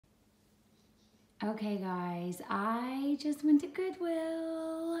Okay guys, I just went to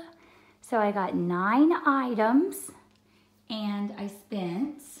Goodwill. So I got 9 items and I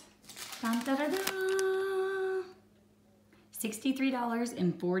spent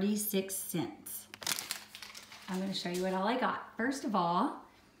 $63.46. I'm gonna show you what all I got. First of all,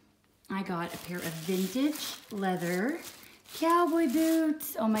 I got a pair of vintage leather cowboy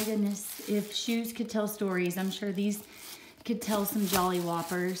boots. Oh my goodness, if shoes could tell stories, I'm sure these could tell some jolly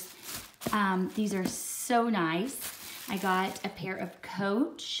whoppers. These are so nice. I got a pair of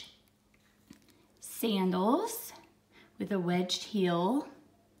Coach sandals with a wedged heel.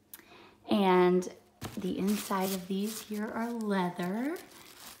 And the inside of these here are leather.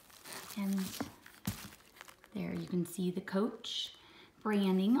 And there you can see the Coach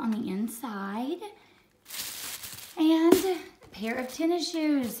branding on the inside. And a pair of tennis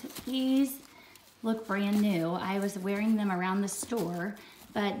shoes. These look brand new. I was wearing them around the store,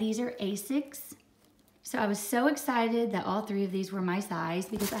 but these are Asics. So I was so excited that all 3 of these were my size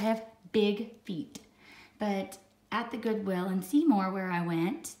because I have big feet. But at the Goodwill in Seymour where I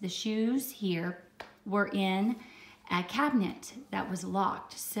went, the shoes here were in a cabinet that was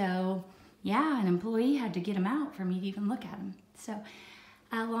locked. So yeah, an employee had to get them out for me to even look at them. So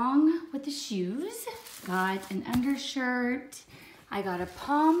along with the shoes, got an undershirt. I got a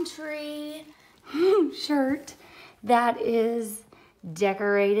palm tree shirt that is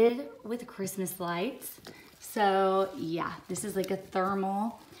decorated with Christmas lights. So yeah, this is like a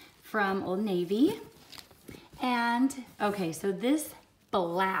thermal from Old Navy. And okay, so this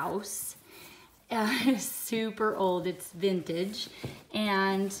blouse is super old. It's vintage.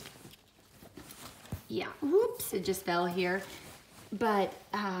 And yeah, whoops, it just fell here. But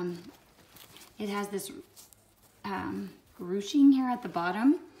it has this ruching here at the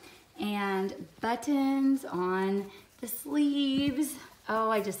bottom and buttons on the sleeves. Oh,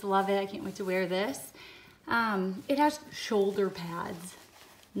 I just love it. I can't wait to wear this. It has shoulder pads.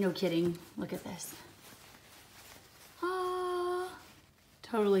 No kidding. Look at this. Oh,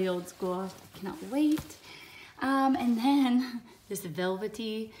 totally old school. Cannot wait. And then this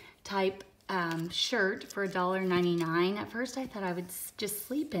velvety type shirt for $1.99. At first I thought I would just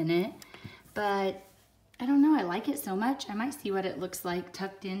sleep in it, but I don't know, I like it so much. I might see what it looks like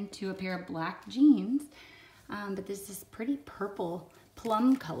tucked into a pair of black jeans. But this is pretty purple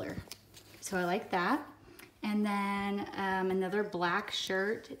plum color. So I like that. And then another black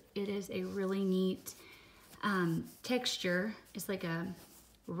shirt. It is a really neat texture. It's like a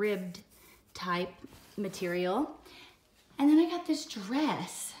ribbed type material. And then I got this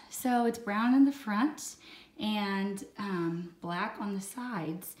dress. So it's brown in the front and black on the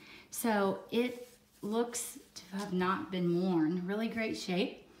sides. So it looks to have not been worn. Really great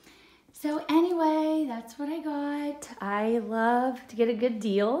shape. So anyway, that's what I got. I love to get a good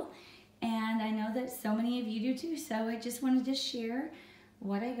deal. And I know that so many of you do too. So I just wanted to share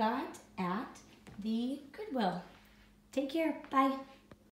what I got at the Goodwill. Take care. Bye.